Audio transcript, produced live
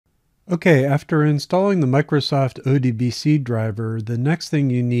Okay, after installing the Microsoft ODBC driver, the next thing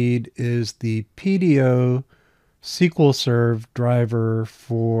you need is the PDO SQLsrv driver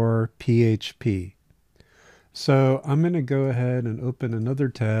for PHP. So I'm going to go ahead and open another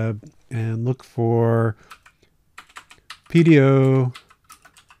tab and look for PDO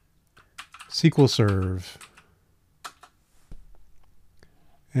SQLsrv.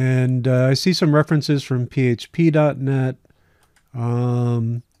 And I see some references from php.net.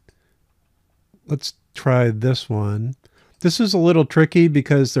 Let's try this one. This is a little tricky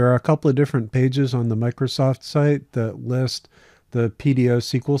because there are a couple of different pages on the Microsoft site that list the PDO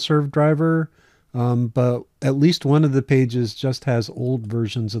SQLsrv driver, but at least one of the pages just has old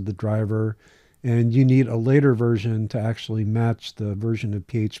versions of the driver, and you need a later version to actually match the version of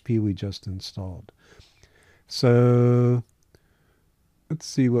PHP we just installed. So let's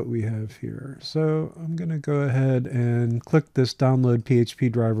see what we have here. So I'm going to go ahead and click this download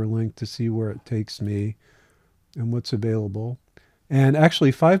PHP driver link to see where it takes me and what's available. And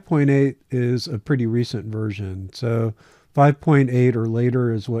actually 5.8 is a pretty recent version. So 5.8 or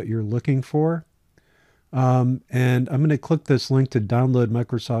later is what you're looking for. And I'm going to click this link to download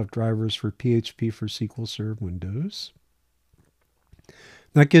Microsoft drivers for PHP for SqlSrv Windows.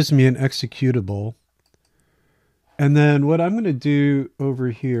 That gives me an executable. And then what I'm going to do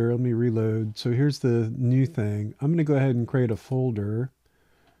over here, let me reload. So here's the new thing. I'm going to go ahead and create a folder.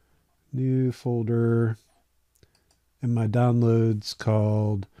 New folder in my downloads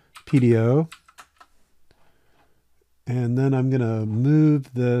called PDO. And then I'm going to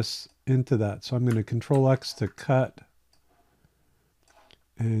move this into that. So I'm going to Control X to cut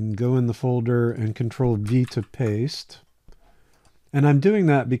and go in the folder and Control V to paste. And I'm doing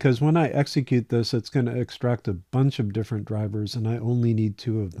that because when I execute this, it's going to extract a bunch of different drivers, and I only need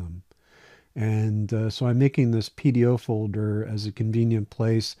 2 of them. And so I'm making this PDO folder as a convenient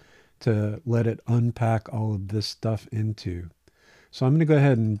place to let it unpack all of this stuff into. So I'm going to go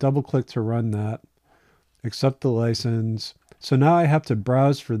ahead and double click to run that, accept the license. So now I have to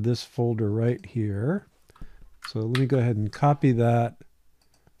browse for this folder right here. So let me go ahead and copy that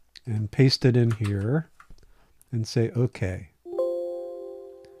and paste it in here and say OK.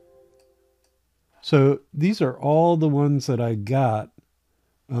 So these are all the ones that I got,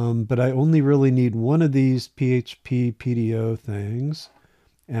 but I only really need one of these PHP PDO things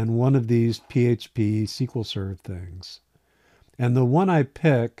and one of these PHP SqlSrv things. And the one I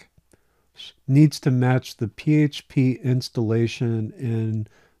pick needs to match the PHP installation in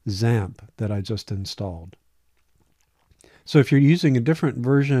XAMPP that I just installed. So if you're using a different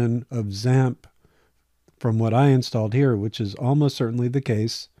version of XAMPP from what I installed here, which is almost certainly the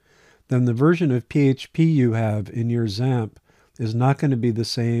case, then the version of PHP you have in your XAMPP is not going to be the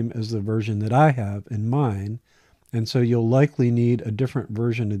same as the version that I have in mine, and so you'll likely need a different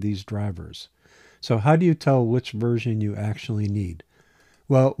version of these drivers. So how do you tell which version you actually need?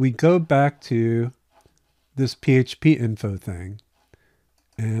 Well, we go back to this PHP info thing,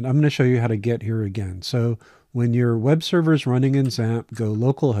 and I'm going to show you how to get here again. So when your web server is running in XAMPP, go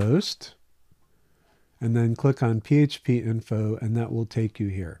localhost, and then click on PHP info, and that will take you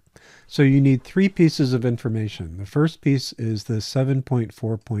here. So you need 3 pieces of information. The first piece is the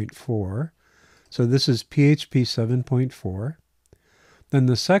 7.4.4. So this is PHP 7.4. Then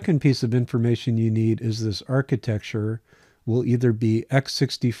the second piece of information you need is this architecture will either be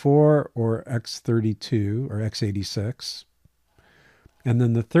x64 or x32 or x86. And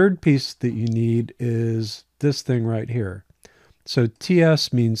then the third piece that you need is this thing right here. So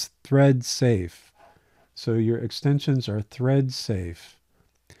TS means thread safe. So your extensions are thread safe.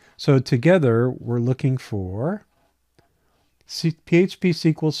 So together we're looking for PHP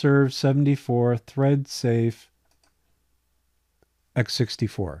SqlSrv 74 thread safe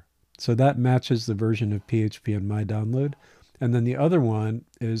x64. So that matches the version of PHP in my download. And then the other one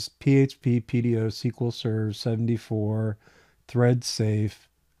is PHP PDO SqlSrv 74 thread safe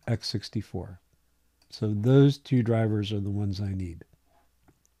x64. So those 2 drivers are the ones I need.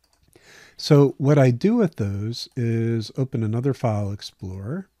 So what I do with those is open another file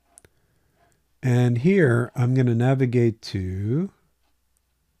explorer. And here I'm going to navigate to,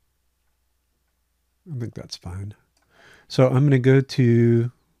 I think that's fine. So I'm going to go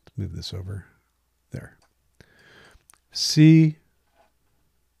to, let's move this over there. C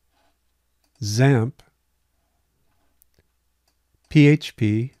XAMPP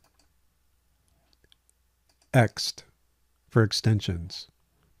PHP ext for extensions.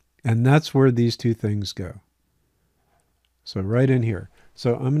 And that's where these 2 things go. So right in here.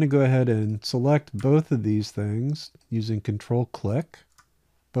 So I'm going to go ahead and select both of these things using Control-Click,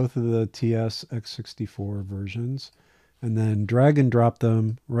 both of the TS x64 versions, and then drag and drop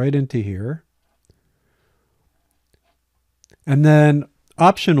them right into here. And then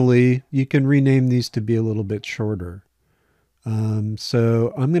optionally, you can rename these to be a little bit shorter.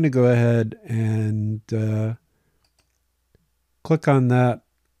 So I'm going to go ahead and click on that,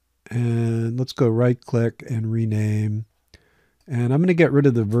 and let's go right click and rename. And I'm going to get rid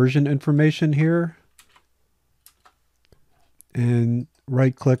of the version information here, and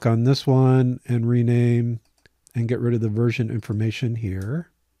right click on this one and rename and get rid of the version information here.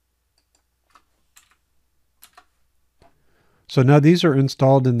 So now these are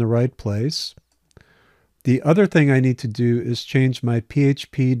installed in the right place. The other thing I need to do is change my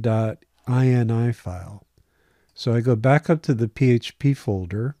php.ini file. So I go back up to the PHP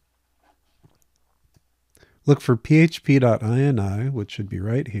folder, look for php.ini, which should be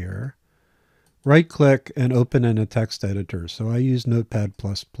right here, right click and open in a text editor. So I use Notepad++.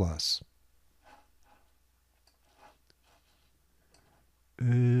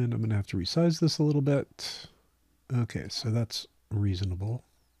 And I'm going to have to resize this a little bit. Okay, so that's reasonable.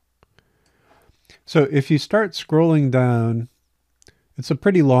 So if you start scrolling down, it's a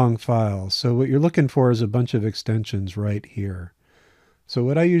pretty long file. So what you're looking for is a bunch of extensions right here. So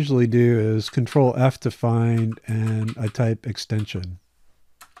what I usually do is Control F to find, and I type extension.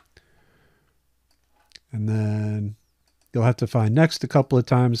 And then you'll have to find next a couple of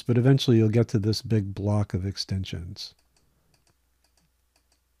times, but eventually you'll get to this big block of extensions.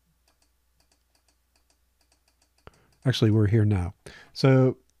 Actually, we're here now.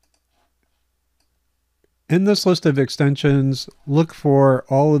 So in this list of extensions, look for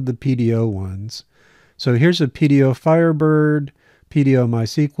all of the PDO ones. So here's a PDO Firebird, PDO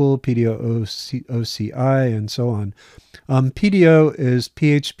MySQL, PDO OCI, and so on. PDO is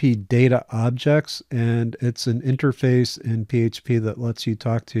PHP Data Objects, and it's an interface in PHP that lets you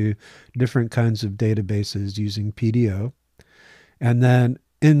talk to different kinds of databases using PDO. And then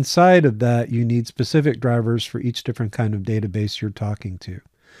inside of that, you need specific drivers for each different kind of database you're talking to.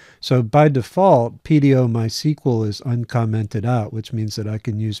 So by default, PDO MySQL is uncommented out, which means that I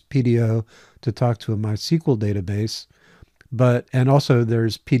can use PDO to talk to a MySQL database. And also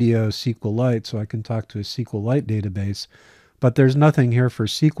there's PDO SQLite, so I can talk to a SQLite database, but there's nothing here for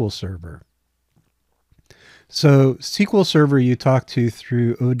SQL Server. So SQL Server you talk to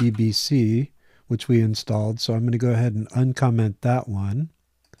through ODBC, which we installed. So I'm going to go ahead and uncomment that one.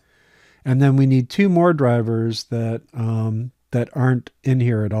 And then we need two more drivers that aren't in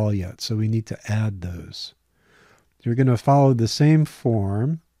here at all yet. So we need to add those. You're going to follow the same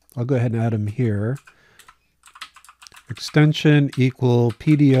form. I'll go ahead and add them here. Extension equal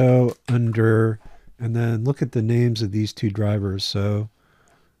PDO under, and then look at the names of these two drivers. So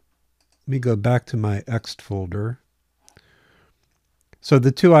let me go back to my ext folder. So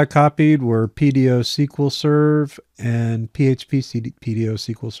the two I copied were PDO Sqlsrv and PHP PDO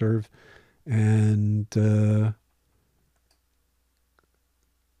Sqlsrv, and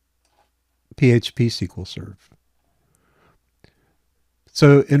PHP Sqlsrv.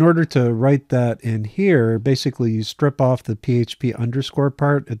 So in order to write that in here, basically you strip off the PHP underscore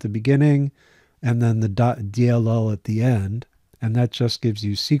part at the beginning and then the .dll at the end, and that just gives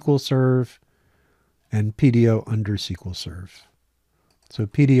you Sqlsrv and PDO under Sqlsrv. So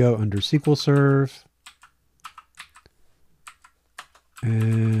PDO under Sqlsrv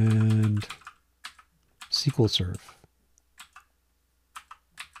and Sqlsrv.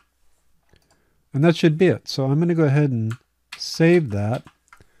 And that should be it. So I'm going to go ahead and save that.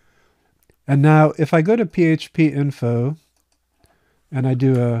 And now if I go to PHP info and I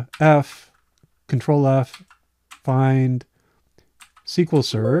do a F, Control F, find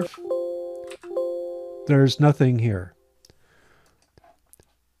Sqlsrv, there's nothing here.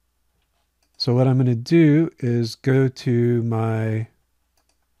 So what I'm going to do is go to my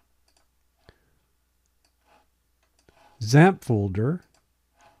XAMPP folder,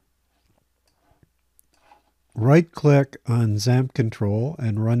 right-click on XAMPP control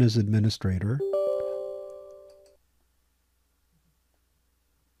and run as administrator.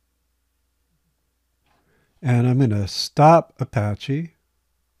 And I'm going to stop Apache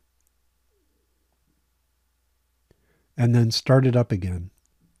and then start it up again.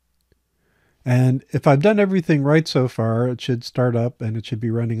 And if I've done everything right so far, it should start up and it should be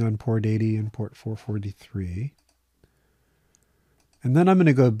running on port 80 and port 443. And then I'm going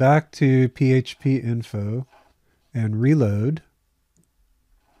to go back to PHP info and reload.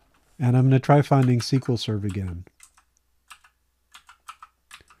 And I'm going to try finding Sqlsrv again.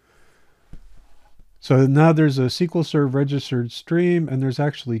 So now there's a Sqlsrv registered stream, and there's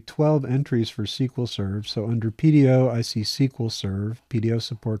actually 12 entries for Sqlsrv. So under PDO, I see Sqlsrv, PDO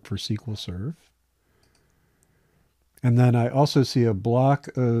support for Sqlsrv. And then I also see a block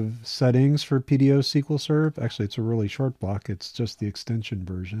of settings for PDO SQL Server. Actually, it's a really short block. It's just the extension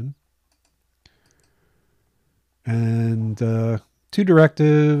version. And two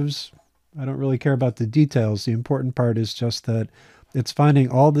directives. I don't really care about the details. The important part is just that it's finding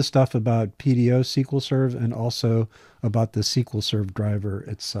all the stuff about PDO SQL Server and also about the SQL Server driver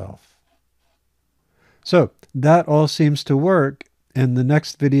itself. So that all seems to work. In the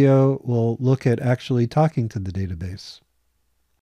next video, we'll look at actually talking to the database.